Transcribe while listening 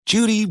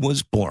Judy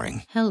was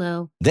boring.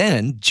 Hello.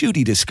 Then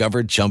Judy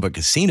discovered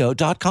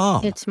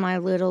ChumbaCasino.com. It's my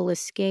little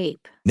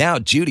escape. Now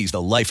Judy's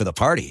the life of the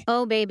party.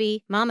 Oh,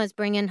 baby, mama's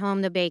bringing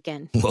home the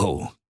bacon.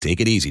 Whoa,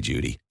 take it easy,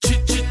 Judy.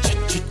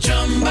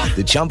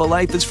 The Chumba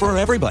life is for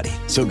everybody.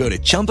 So go to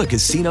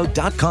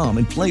ChumbaCasino.com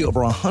and play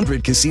over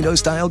 100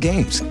 casino-style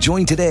games.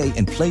 Join today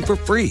and play for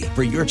free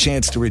for your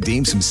chance to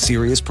redeem some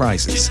serious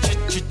prizes.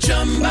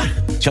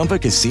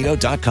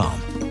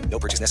 ChumbaCasino.com. No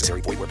purchase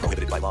necessary. Void where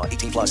prohibited by law.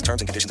 18 plus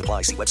terms and conditions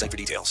apply. See website for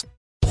details.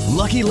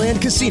 Lucky Land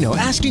Casino,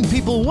 asking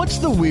people, what's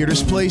the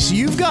weirdest place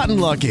you've gotten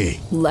lucky?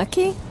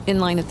 Lucky? In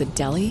line at the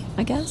deli,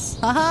 I guess?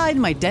 Aha,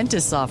 in my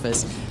dentist's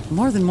office.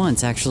 More than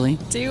once, actually.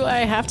 Do I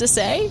have to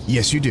say?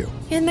 Yes, you do.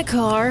 In the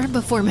car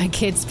before my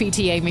kids'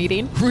 PTA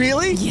meeting.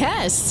 Really?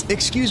 Yes.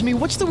 Excuse me,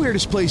 what's the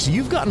weirdest place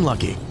you've gotten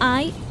lucky?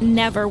 I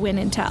never win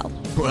and tell.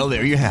 Well,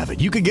 there you have it.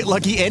 You can get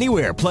lucky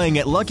anywhere, playing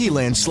at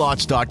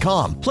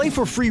LuckyLandSlots.com. Play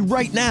for free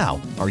right now.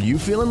 Are you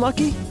feeling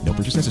lucky? No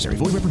purchase necessary.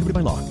 Void where prohibited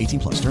by law. 18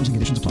 plus. Terms and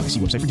conditions apply. See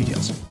website for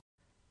details.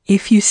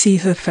 If You See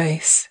Her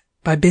Face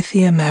by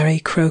Bithia Mary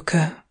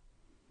Croker.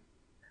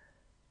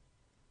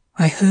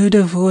 I heard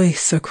a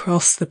voice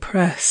across the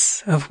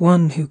press of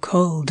one who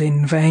called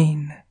in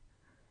vain.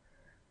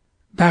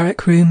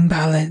 Barrack Room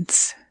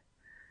Ballads.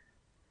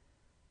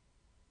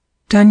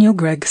 Daniel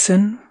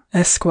Gregson,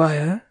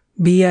 Esquire,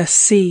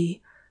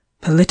 BSc,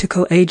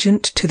 political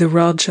agent to the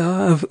Rajah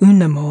of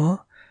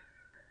Unnamore,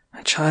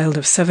 a child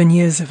of 7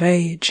 years of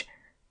age,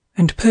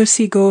 and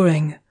Percy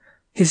Goring,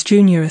 his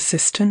junior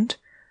assistant,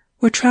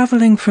 were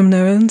travelling from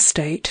their own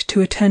state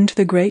to attend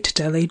the Great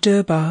Delhi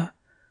Durbar.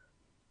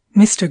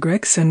 Mr.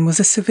 Gregson was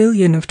a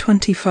civilian of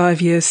 25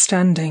 years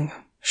standing,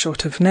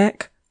 short of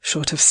neck,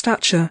 short of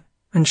stature,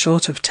 and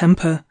short of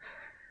temper.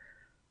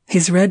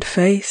 His red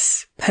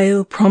face,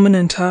 pale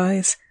prominent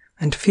eyes,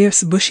 and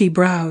fierce bushy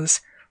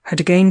brows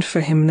had gained for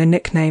him the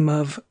nickname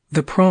of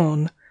the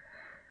Prawn,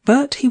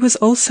 but he was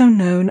also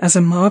known as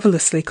a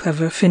marvellously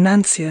clever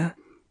financier,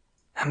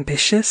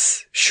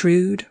 ambitious,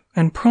 shrewd,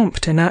 and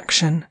prompt in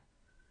action.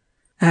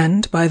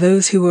 And by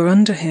those who were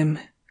under him,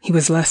 he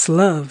was less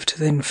loved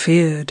than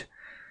feared.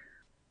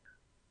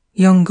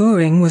 Young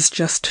Goring was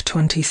just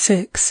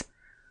 26,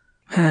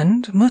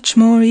 and much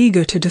more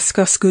eager to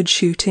discuss good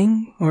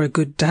shooting or a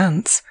good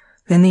dance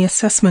than the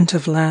assessment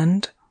of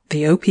land,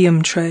 the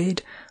opium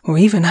trade, or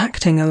even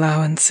acting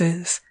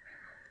allowances.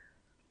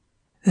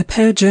 The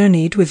pair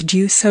journeyed with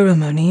due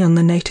ceremony on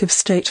the native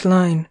state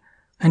line,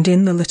 and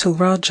in the little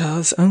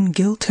Rajah's own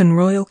gilt and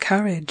royal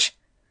carriage.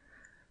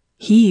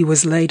 He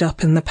was laid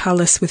up in the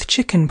palace with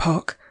chicken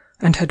pox,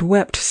 and had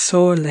wept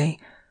sorely,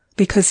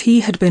 because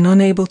he had been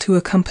unable to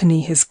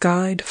accompany his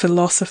guide,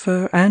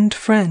 philosopher, and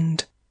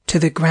friend to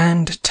the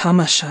grand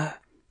tamasha,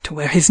 to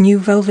wear his new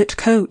velvet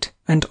coat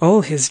and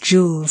all his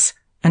jewels,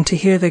 and to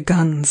hear the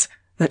guns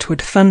that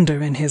would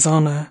thunder in his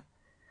honour.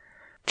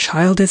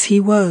 Child as he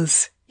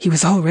was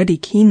already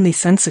keenly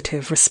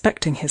sensitive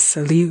respecting his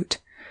salute.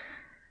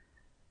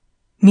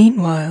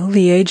 Meanwhile,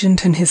 the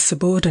agent and his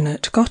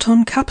subordinate got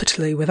on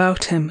capitally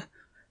without him,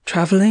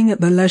 travelling at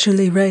the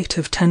leisurely rate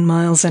of 10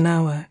 miles an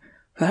hour,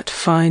 that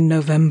fine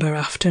November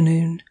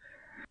afternoon,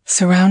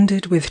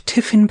 surrounded with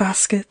tiffin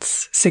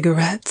baskets,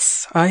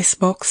 cigarettes, ice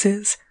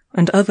boxes,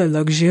 and other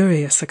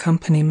luxurious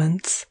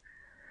accompaniments.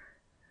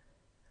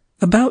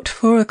 About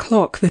 4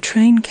 o'clock the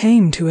train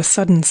came to a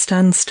sudden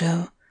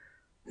standstill.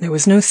 There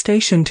was no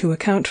station to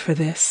account for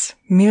this,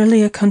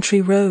 merely a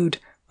country road,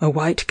 a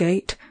white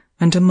gate,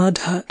 and a mud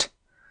hut.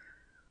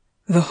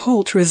 The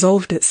halt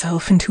resolved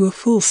itself into a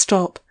full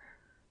stop.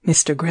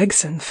 Mr.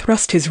 Gregson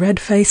thrust his red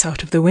face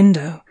out of the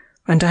window,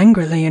 and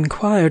angrily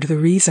inquired the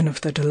reason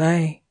of the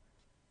delay.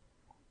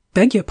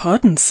 "Beg your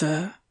pardon,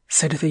 sir,"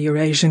 said the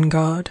Eurasian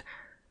guard.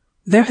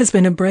 "There has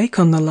been a break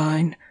on the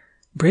line.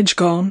 Bridge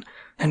gone,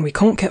 and we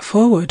can't get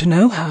forward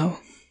nohow."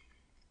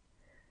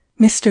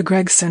 Mr.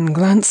 Gregson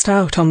glanced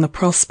out on the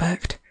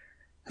prospect.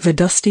 The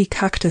dusty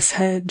cactus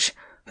hedge,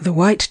 the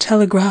white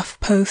telegraph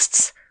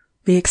posts,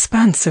 the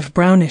expanse of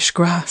brownish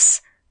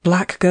grass,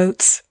 black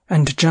goats,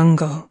 and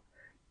jungle.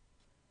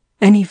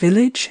 "Any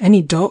village,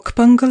 any dock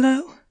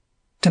bungalow?"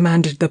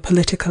 demanded the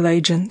political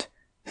agent,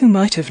 who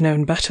might have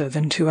known better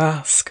than to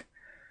ask.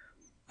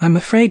 "I'm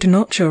afraid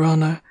not, Your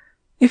Honour.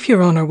 If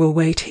Your Honour will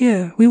wait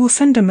here, we will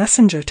send a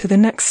messenger to the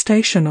next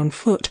station on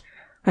foot,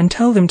 and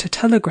tell them to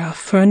telegraph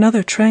for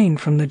another train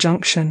from the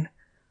junction.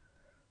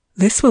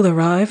 This will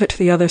arrive at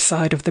the other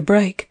side of the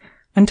break,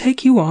 and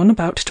take you on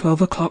about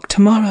 12 o'clock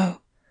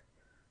tomorrow."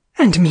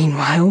 "And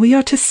meanwhile we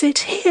are to sit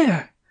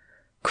here!"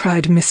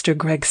 cried Mr.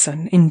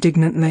 Gregson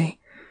indignantly.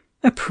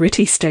 "A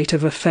pretty state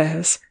of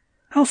affairs!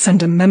 I'll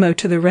send a memo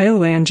to the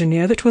railway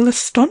engineer that will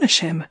astonish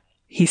him,"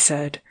 he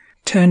said,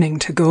 turning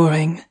to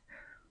Goring.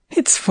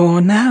 "It's 4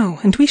 now,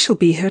 and we shall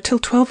be here till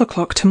 12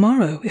 o'clock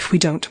tomorrow, if we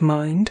don't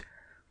mind.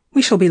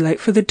 We shall be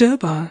late for the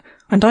Durbar,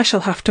 and I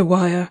shall have to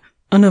wire,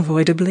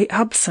 'unavoidably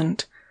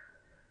absent.'"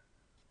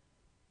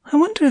 "I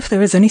wonder if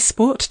there is any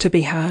sport to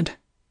be had,"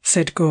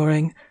 said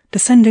Goring,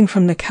 descending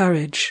from the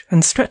carriage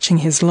and stretching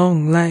his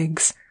long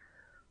legs.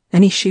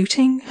 "Any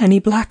shooting, any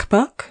black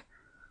buck?"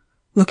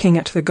 looking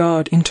at the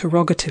guard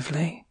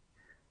interrogatively.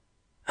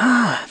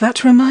 "Ah,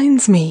 that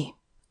reminds me,"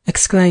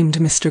 exclaimed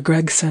Mr.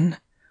 Gregson.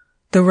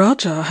 "The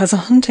Rajah has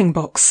a hunting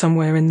box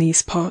somewhere in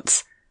these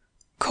parts.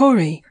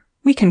 Corey,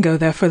 we can go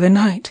there for the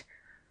night."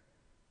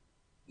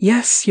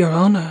 "Yes, your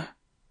honour,"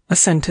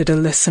 assented a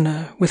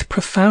listener with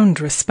profound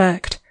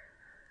respect.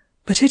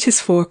 "But it is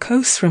 4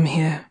 coasts from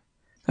here,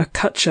 a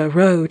Kutcha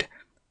road,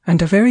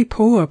 and a very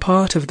poor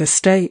part of the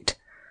state."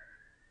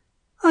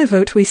 "I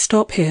vote we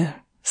stop here,"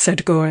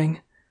 said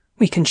Goring.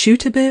 "We can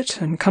shoot a bit,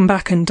 and come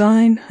back and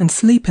dine, and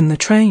sleep in the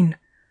train.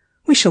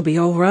 We shall be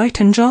all right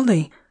and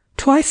jolly,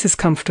 twice as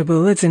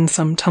comfortable as in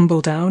some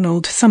tumble-down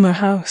old summer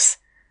house."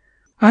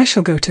 "I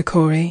shall go to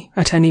Corey,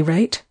 at any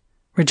rate,"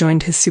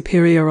 rejoined his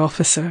superior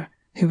officer,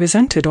 who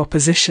resented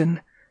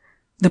opposition.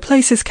 "The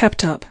place is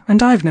kept up,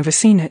 and I've never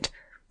seen it.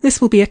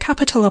 This will be a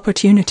capital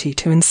opportunity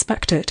to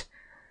inspect it."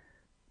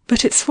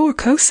 "But it's 4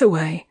 coasts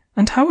away,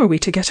 and how are we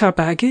to get our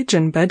baggage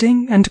and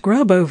bedding and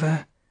grub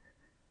over?"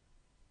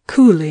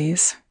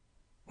 "Coolies,"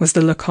 was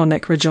the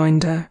laconic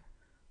rejoinder.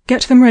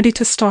 "Get them ready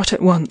to start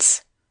at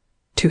once,"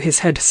 to his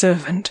head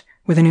servant,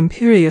 with an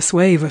imperious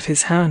wave of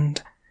his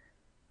hand.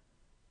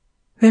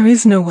 "There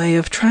is no way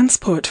of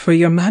transport for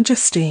your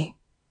majesty,"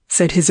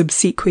 said his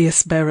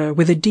obsequious bearer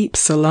with a deep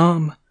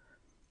salaam.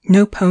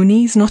 "No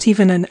ponies, not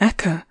even an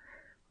ekka,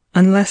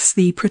 unless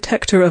the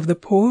protector of the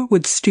poor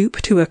would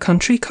stoop to a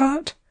country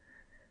cart?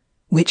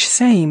 Which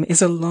same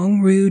is a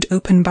long rude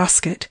open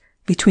basket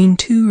between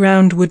 2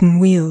 round wooden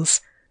wheels,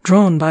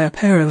 drawn by a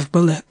pair of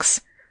bullocks."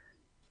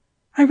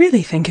 "I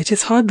really think it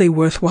is hardly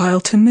worth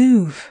while to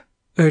move,"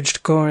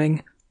 urged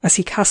Goring, as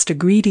he cast a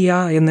greedy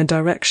eye in the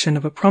direction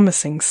of a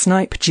promising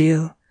snipe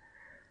geel.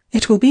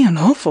 "It will be an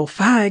awful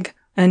fag,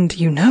 and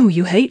you know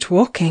you hate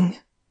walking."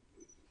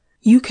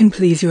 "You can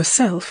please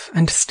yourself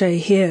and stay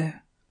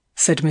here,"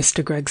 said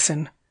Mr.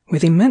 Gregson,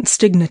 with immense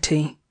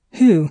dignity,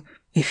 who,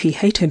 if he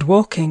hated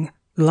walking,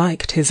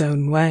 liked his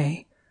own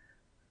way.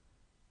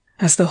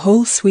 As the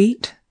whole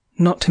suite,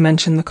 not to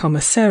mention the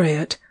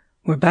commissariat,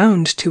 were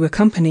bound to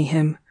accompany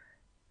him,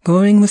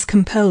 Goring was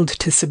compelled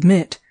to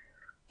submit.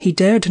 He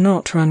dared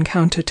not run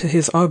counter to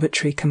his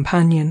arbitrary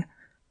companion,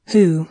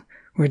 who,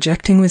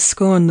 rejecting with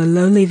scorn the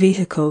lowly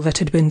vehicle that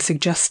had been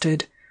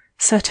suggested,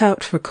 set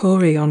out for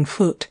Corey on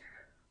foot,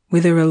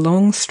 whither a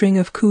long string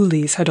of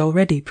coolies had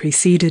already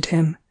preceded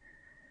him.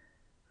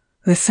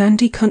 The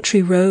sandy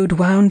country road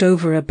wound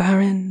over a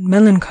barren,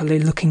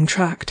 melancholy-looking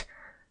tract,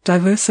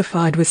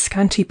 diversified with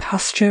scanty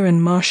pasture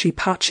and marshy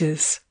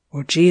patches,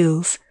 or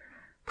geels,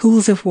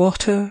 pools of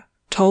water,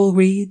 tall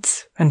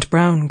reeds, and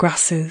brown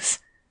grasses.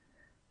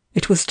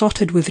 It was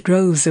dotted with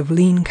droves of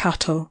lean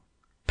cattle,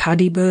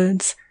 paddy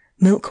birds,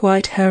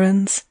 milk-white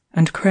herons,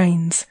 and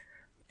cranes,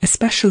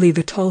 especially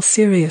the tall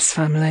Sirius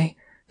family,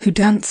 who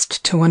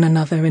danced to one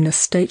another in a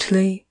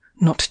stately,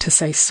 not to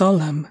say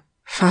solemn,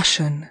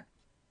 fashion.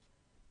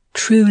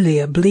 Truly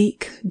a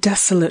bleak,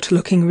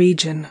 desolate-looking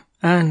region,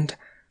 and,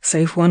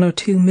 save 1 or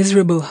 2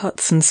 miserable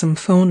huts and some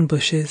thorn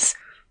bushes,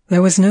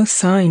 there was no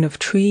sign of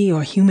tree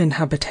or human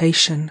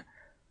habitation.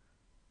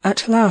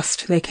 At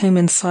last they came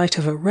in sight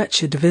of a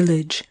wretched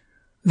village,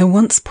 the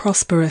once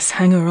prosperous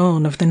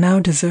hanger-on of the now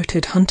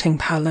deserted hunting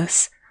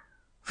palace,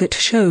 that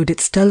showed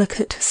its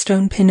delicate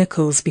stone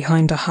pinnacles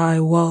behind a high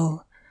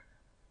wall.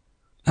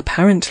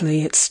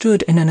 Apparently it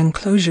stood in an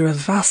enclosure of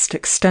vast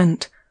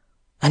extent,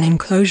 an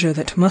enclosure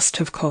that must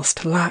have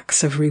cost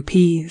lakhs of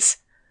rupees.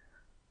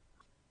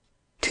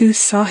 2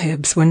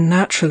 sahibs were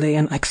naturally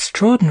an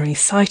extraordinary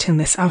sight in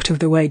this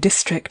out-of-the-way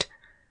district.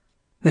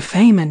 The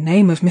fame and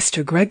name of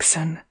Mr.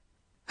 Gregson,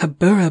 a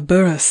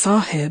Burra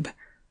Sahib,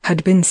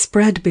 had been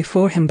spread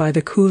before him by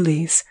the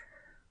coolies,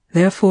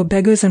 therefore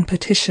beggars and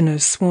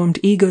petitioners swarmed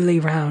eagerly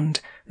round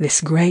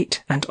this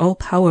great and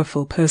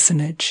all-powerful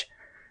personage.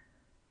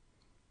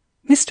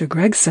 Mr.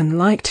 Gregson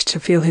liked to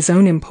feel his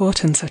own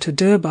importance at a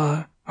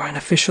durbar or an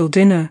official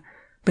dinner,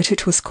 but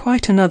it was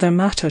quite another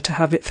matter to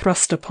have it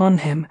thrust upon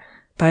him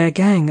by a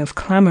gang of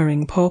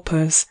clamouring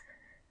paupers,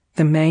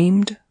 the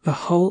maimed, the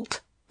halt,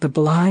 the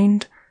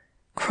blind,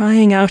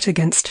 crying out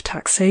against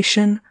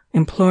taxation,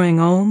 imploring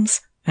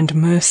alms, and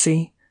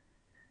mercy.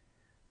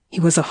 He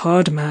was a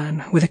hard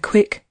man, with a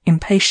quick,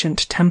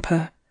 impatient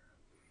temper.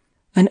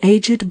 An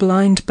aged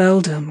blind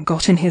beldam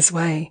got in his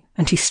way,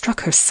 and he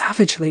struck her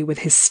savagely with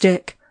his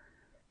stick.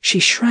 She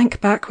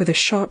shrank back with a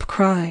sharp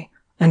cry,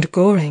 and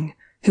Goring,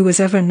 who was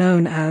ever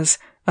known as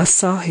a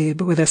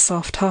sahib with a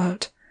soft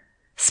heart,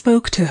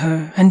 spoke to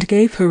her and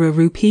gave her a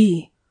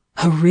rupee.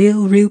 A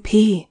real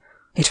rupee!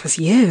 It was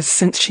years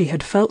since she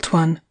had felt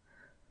one.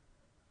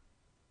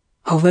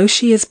 "Although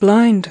she is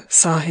blind,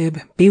 Sahib,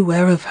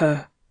 beware of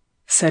her,"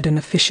 said an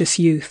officious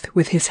youth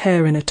with his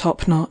hair in a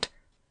top-knot.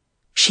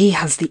 "She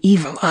has the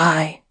evil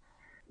eye."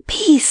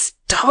 "Peace,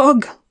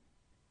 dog!"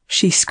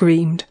 she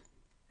screamed.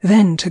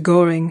 Then to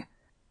Goring,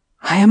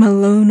 "I am a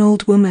lone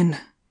old woman.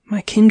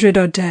 My kindred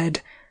are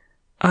dead.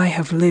 I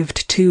have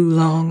lived too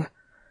long.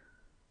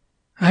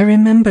 I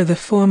remember the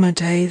former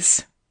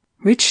days,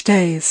 rich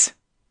days,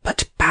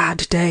 but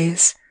bad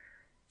days.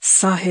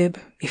 Sahib,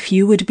 if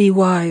you would be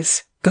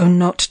wise, Go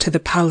not to the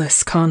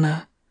palace,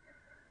 Kana.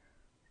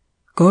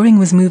 Goring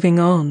was moving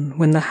on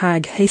when the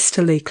hag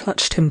hastily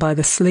clutched him by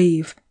the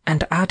sleeve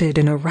and added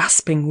in a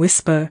rasping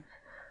whisper,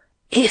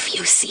 "If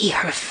you see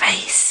her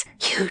face,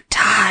 you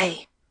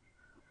die."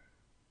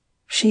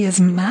 "She is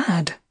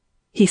mad,"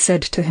 he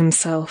said to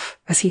himself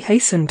as he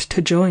hastened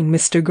to join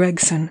Mr.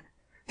 Gregson,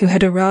 who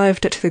had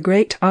arrived at the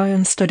great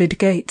iron-studded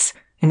gates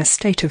in a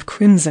state of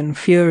crimson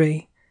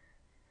fury.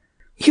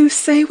 "You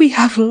say we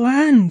have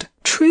land,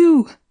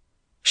 true,"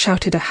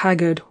 shouted a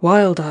haggard,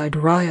 wild-eyed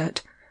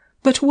riot.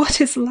 "But what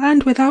is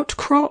land without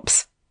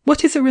crops?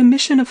 What is a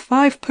remission of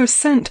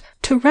 5%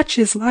 to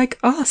wretches like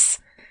us?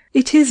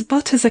 It is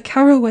but as a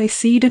caraway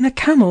seed in a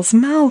camel's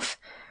mouth.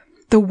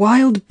 The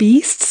wild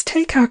beasts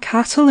take our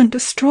cattle and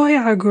destroy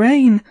our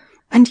grain,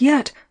 and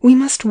yet we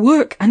must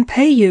work and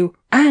pay you,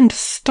 and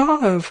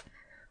starve.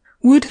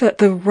 Would that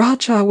the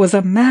Rajah was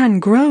a man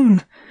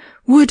grown!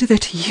 Would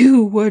that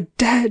you were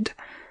dead!"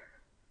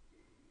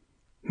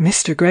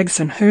 Mr.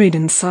 Gregson hurried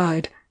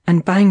inside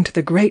and banged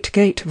the great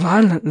gate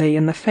violently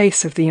in the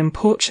face of the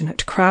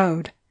importunate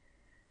crowd.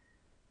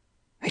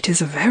 "It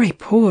is a very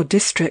poor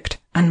district,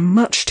 and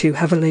much too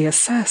heavily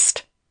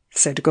assessed,"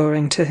 said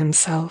Goring to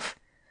himself.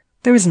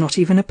 "There is not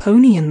even a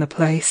pony in the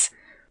place.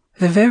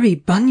 The very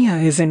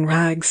bunya is in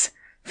rags.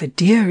 The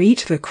deer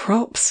eat the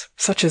crops,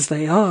 such as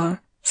they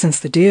are, since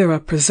the deer are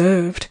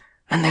preserved,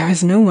 and there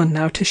is no one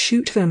now to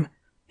shoot them.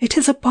 It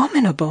is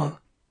abominable."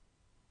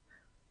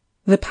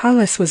 The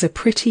palace was a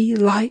pretty,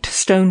 light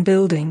stone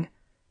building,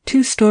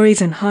 2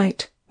 stories in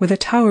height, with a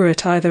tower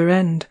at either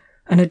end,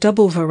 and a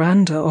double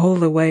veranda all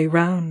the way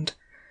round.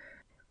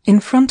 In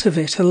front of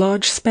it a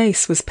large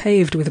space was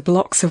paved with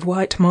blocks of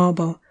white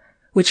marble,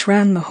 which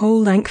ran the whole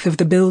length of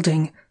the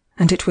building,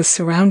 and it was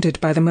surrounded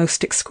by the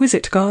most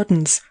exquisite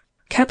gardens,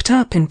 kept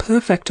up in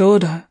perfect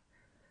order,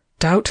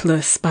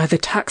 doubtless by the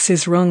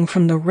taxes wrung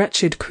from the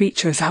wretched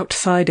creatures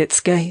outside its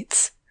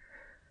gates.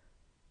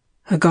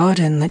 A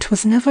garden that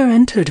was never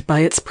entered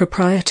by its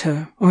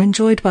proprietor or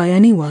enjoyed by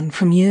anyone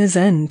from year's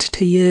end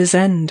to year's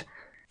end,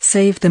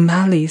 save the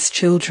Mali's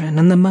children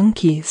and the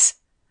monkeys.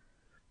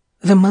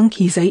 The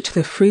monkeys ate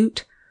the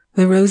fruit,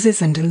 the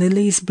roses and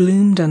lilies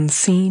bloomed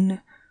unseen,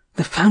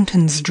 the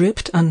fountains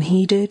dripped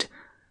unheeded.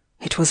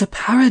 It was a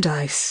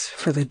paradise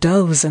for the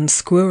doves and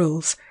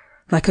squirrels,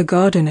 like a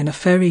garden in a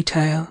fairy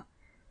tale.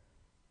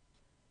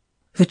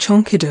 The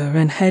Chonkider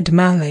and head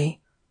Mali,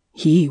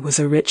 he was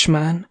a rich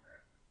man,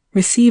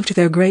 received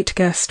their great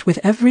guest with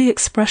every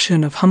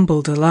expression of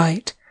humble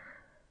delight.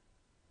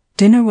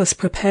 Dinner was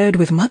prepared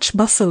with much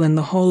bustle in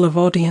the hall of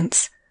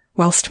audience,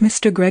 whilst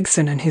Mr.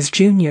 Gregson and his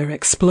junior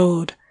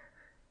explored.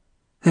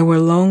 There were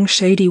long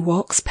shady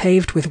walks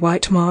paved with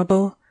white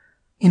marble,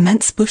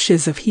 immense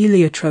bushes of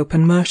heliotrope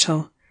and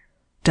myrtle,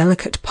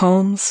 delicate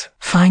palms,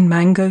 fine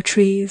mango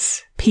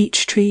trees,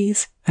 peach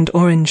trees, and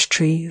orange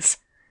trees.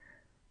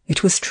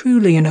 It was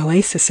truly an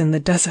oasis in the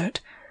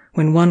desert,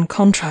 when one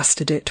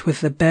contrasted it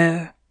with the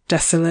bare,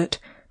 desolate,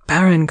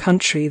 barren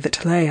country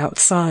that lay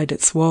outside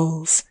its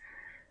walls.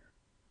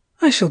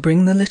 "I shall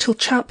bring the little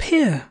chap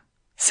here,"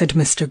 said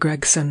Mr.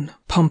 Gregson,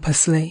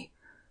 pompously.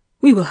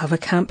 "We will have a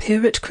camp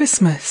here at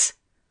Christmas."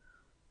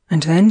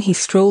 And then he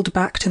strolled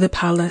back to the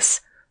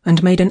palace,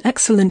 and made an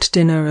excellent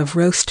dinner of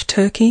roast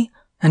turkey,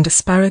 and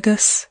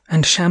asparagus,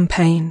 and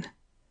champagne.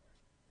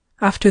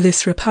 After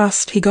this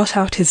repast he got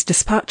out his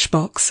dispatch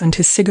box and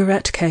his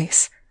cigarette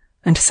case,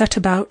 and set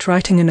about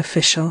writing an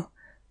official,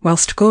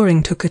 whilst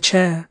Goring took a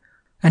chair,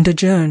 and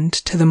adjourned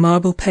to the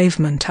marble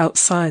pavement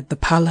outside the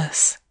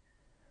palace.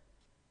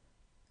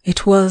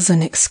 It was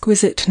an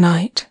exquisite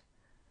night.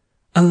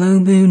 A low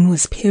moon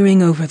was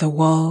peering over the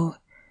wall.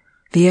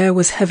 The air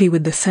was heavy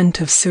with the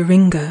scent of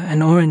syringa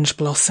and orange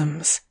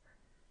blossoms.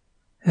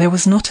 There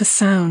was not a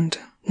sound,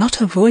 not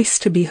a voice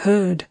to be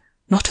heard,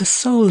 not a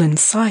soul in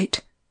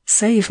sight,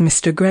 save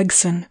Mr.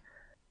 Gregson,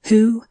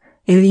 who,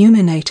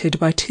 illuminated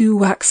by 2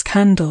 wax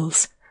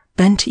candles,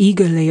 bent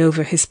eagerly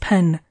over his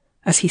pen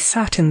as he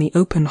sat in the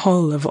open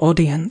hall of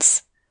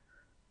audience.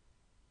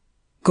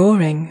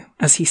 Goring,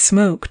 as he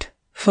smoked,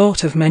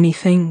 thought of many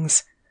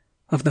things,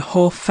 of the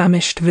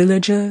half-famished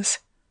villagers,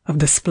 of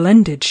the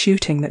splendid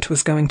shooting that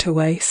was going to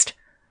waste,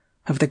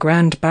 of the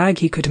grand bag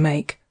he could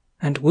make,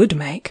 and would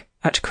make,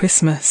 at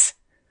Christmas.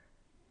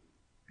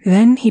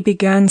 Then he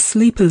began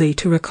sleepily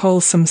to recall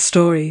some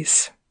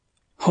stories,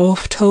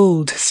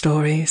 half-told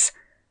stories,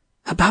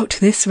 about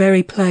this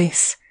very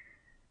place,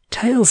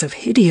 tales of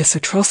hideous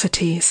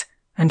atrocities,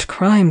 and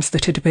crimes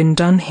that had been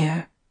done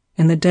here,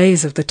 in the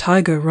days of the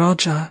Tiger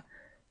Rajah,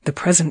 the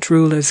present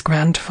ruler's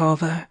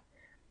grandfather.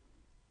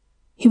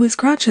 He was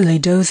gradually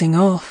dozing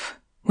off,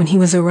 when he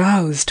was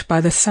aroused by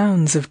the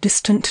sounds of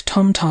distant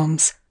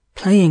tom-toms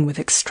playing with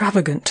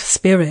extravagant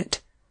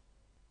spirit.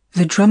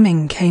 The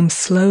drumming came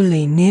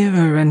slowly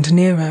nearer and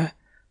nearer.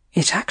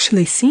 It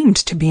actually seemed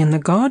to be in the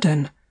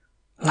garden,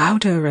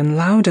 louder and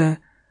louder,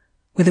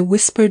 with a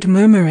whispered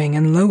murmuring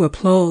and low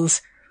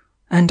applause,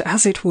 and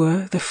as it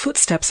were the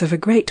footsteps of a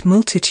great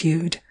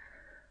multitude.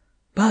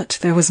 But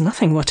there was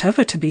nothing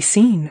whatever to be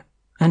seen,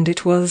 and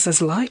it was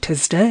as light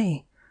as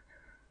day.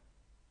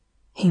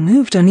 He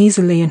moved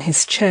uneasily in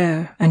his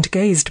chair and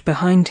gazed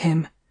behind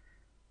him.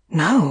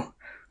 No,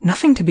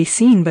 nothing to be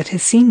seen but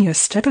his senior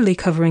steadily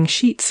covering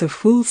sheets of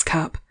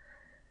foolscap.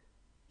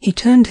 He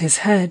turned his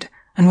head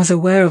and was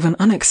aware of an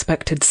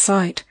unexpected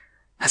sight,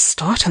 as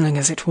startling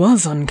as it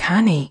was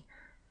uncanny.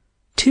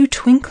 2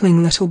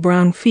 twinkling little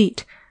brown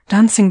feet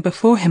dancing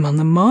before him on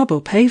the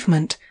marble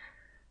pavement.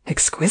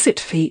 Exquisite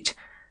feet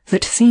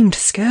that seemed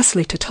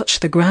scarcely to touch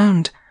the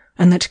ground,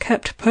 and that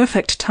kept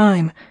perfect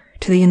time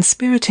to the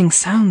inspiriting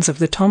sounds of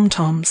the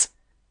tom-toms.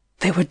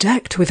 They were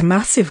decked with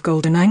massive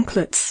golden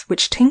anklets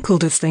which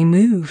tinkled as they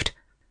moved,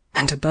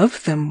 and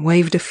above them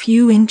waved a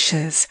few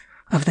inches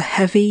of the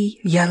heavy,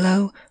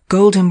 yellow,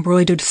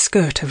 gold-embroidered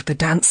skirt of the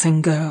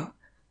dancing girl.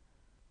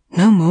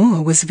 No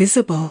more was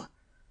visible.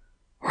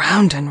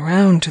 Round and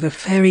round the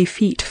fairy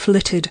feet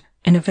flitted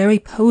in a very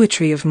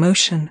poetry of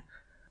motion.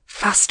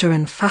 Faster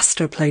and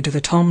faster played the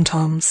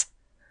tom-toms.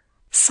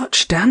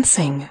 Such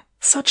dancing,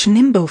 such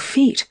nimble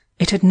feet,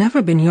 it had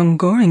never been young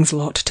Goring's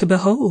lot to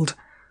behold.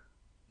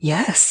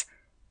 Yes,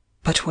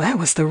 but where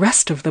was the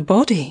rest of the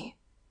body?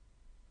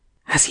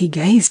 As he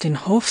gazed in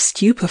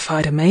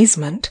half-stupefied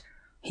amazement,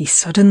 he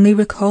suddenly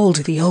recalled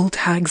the old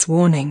hag's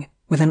warning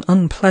with an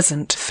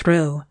unpleasant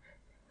thrill.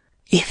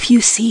 "If you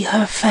see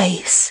her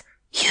face,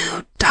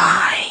 you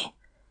die."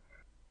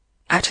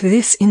 At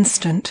this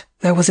instant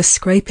there was a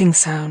scraping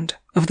sound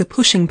of the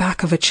pushing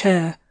back of a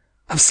chair,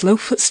 of slow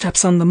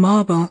footsteps on the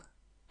marble,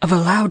 of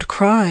a loud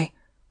cry,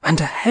 and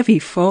a heavy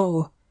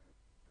fall.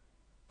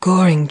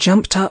 Goring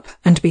jumped up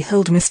and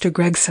beheld Mr.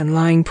 Gregson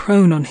lying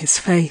prone on his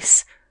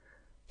face.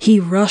 He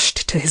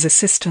rushed to his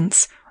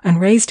assistance and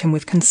raised him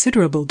with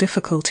considerable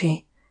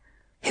difficulty.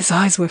 His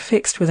eyes were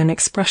fixed with an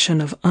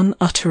expression of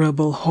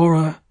unutterable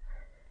horror.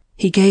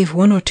 He gave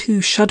 1 or 2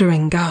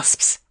 shuddering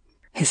gasps.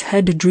 His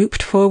head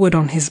drooped forward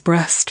on his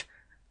breast,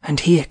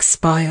 and he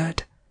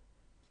expired.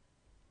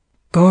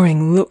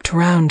 Goring looked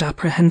round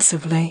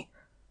apprehensively.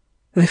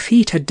 The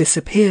feet had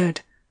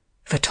disappeared.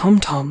 The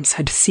tom-toms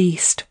had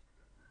ceased.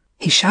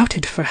 He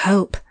shouted for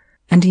help,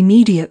 and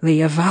immediately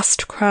a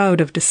vast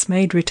crowd of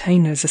dismayed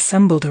retainers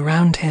assembled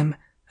around him,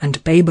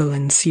 and Babel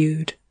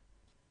ensued.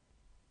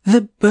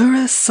 "The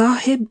Burra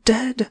Sahib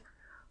dead?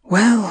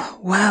 Well,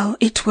 well,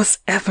 it was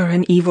ever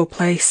an evil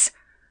place.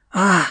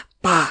 Ah,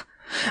 bah!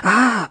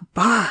 Ah,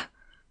 bah!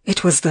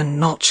 It was the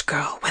Notch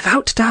girl,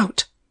 without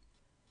doubt."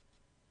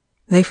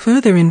 They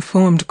further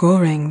informed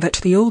Goring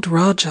that the old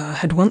Rajah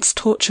had once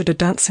tortured a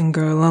dancing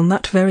girl on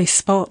that very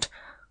spot,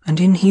 and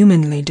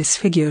inhumanly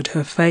disfigured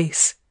her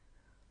face.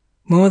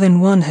 More than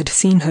one had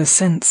seen her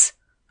since,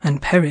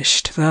 and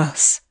perished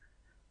thus.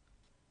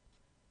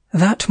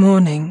 That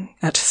morning,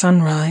 at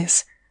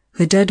sunrise,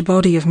 the dead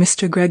body of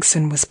Mr.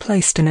 Gregson was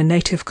placed in a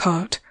native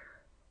cart,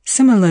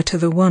 similar to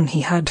the one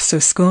he had so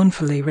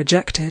scornfully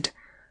rejected,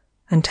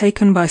 and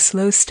taken by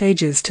slow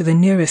stages to the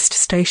nearest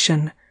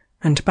station,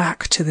 and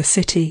back to the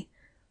city,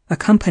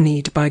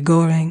 accompanied by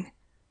Goring.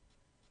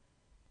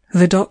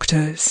 The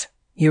doctors,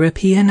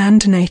 European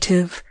and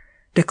native,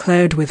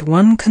 declared with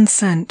one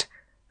consent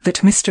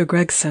that Mr.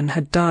 Gregson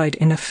had died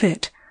in a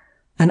fit,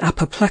 an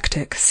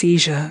apoplectic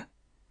seizure.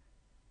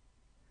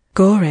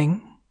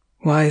 Goring,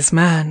 wise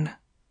man,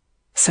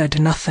 said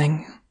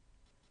nothing.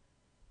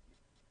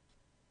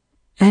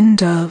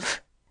 End of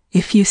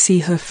If You See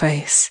Her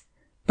Face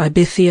by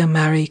Bithia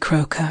Mary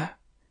Croker.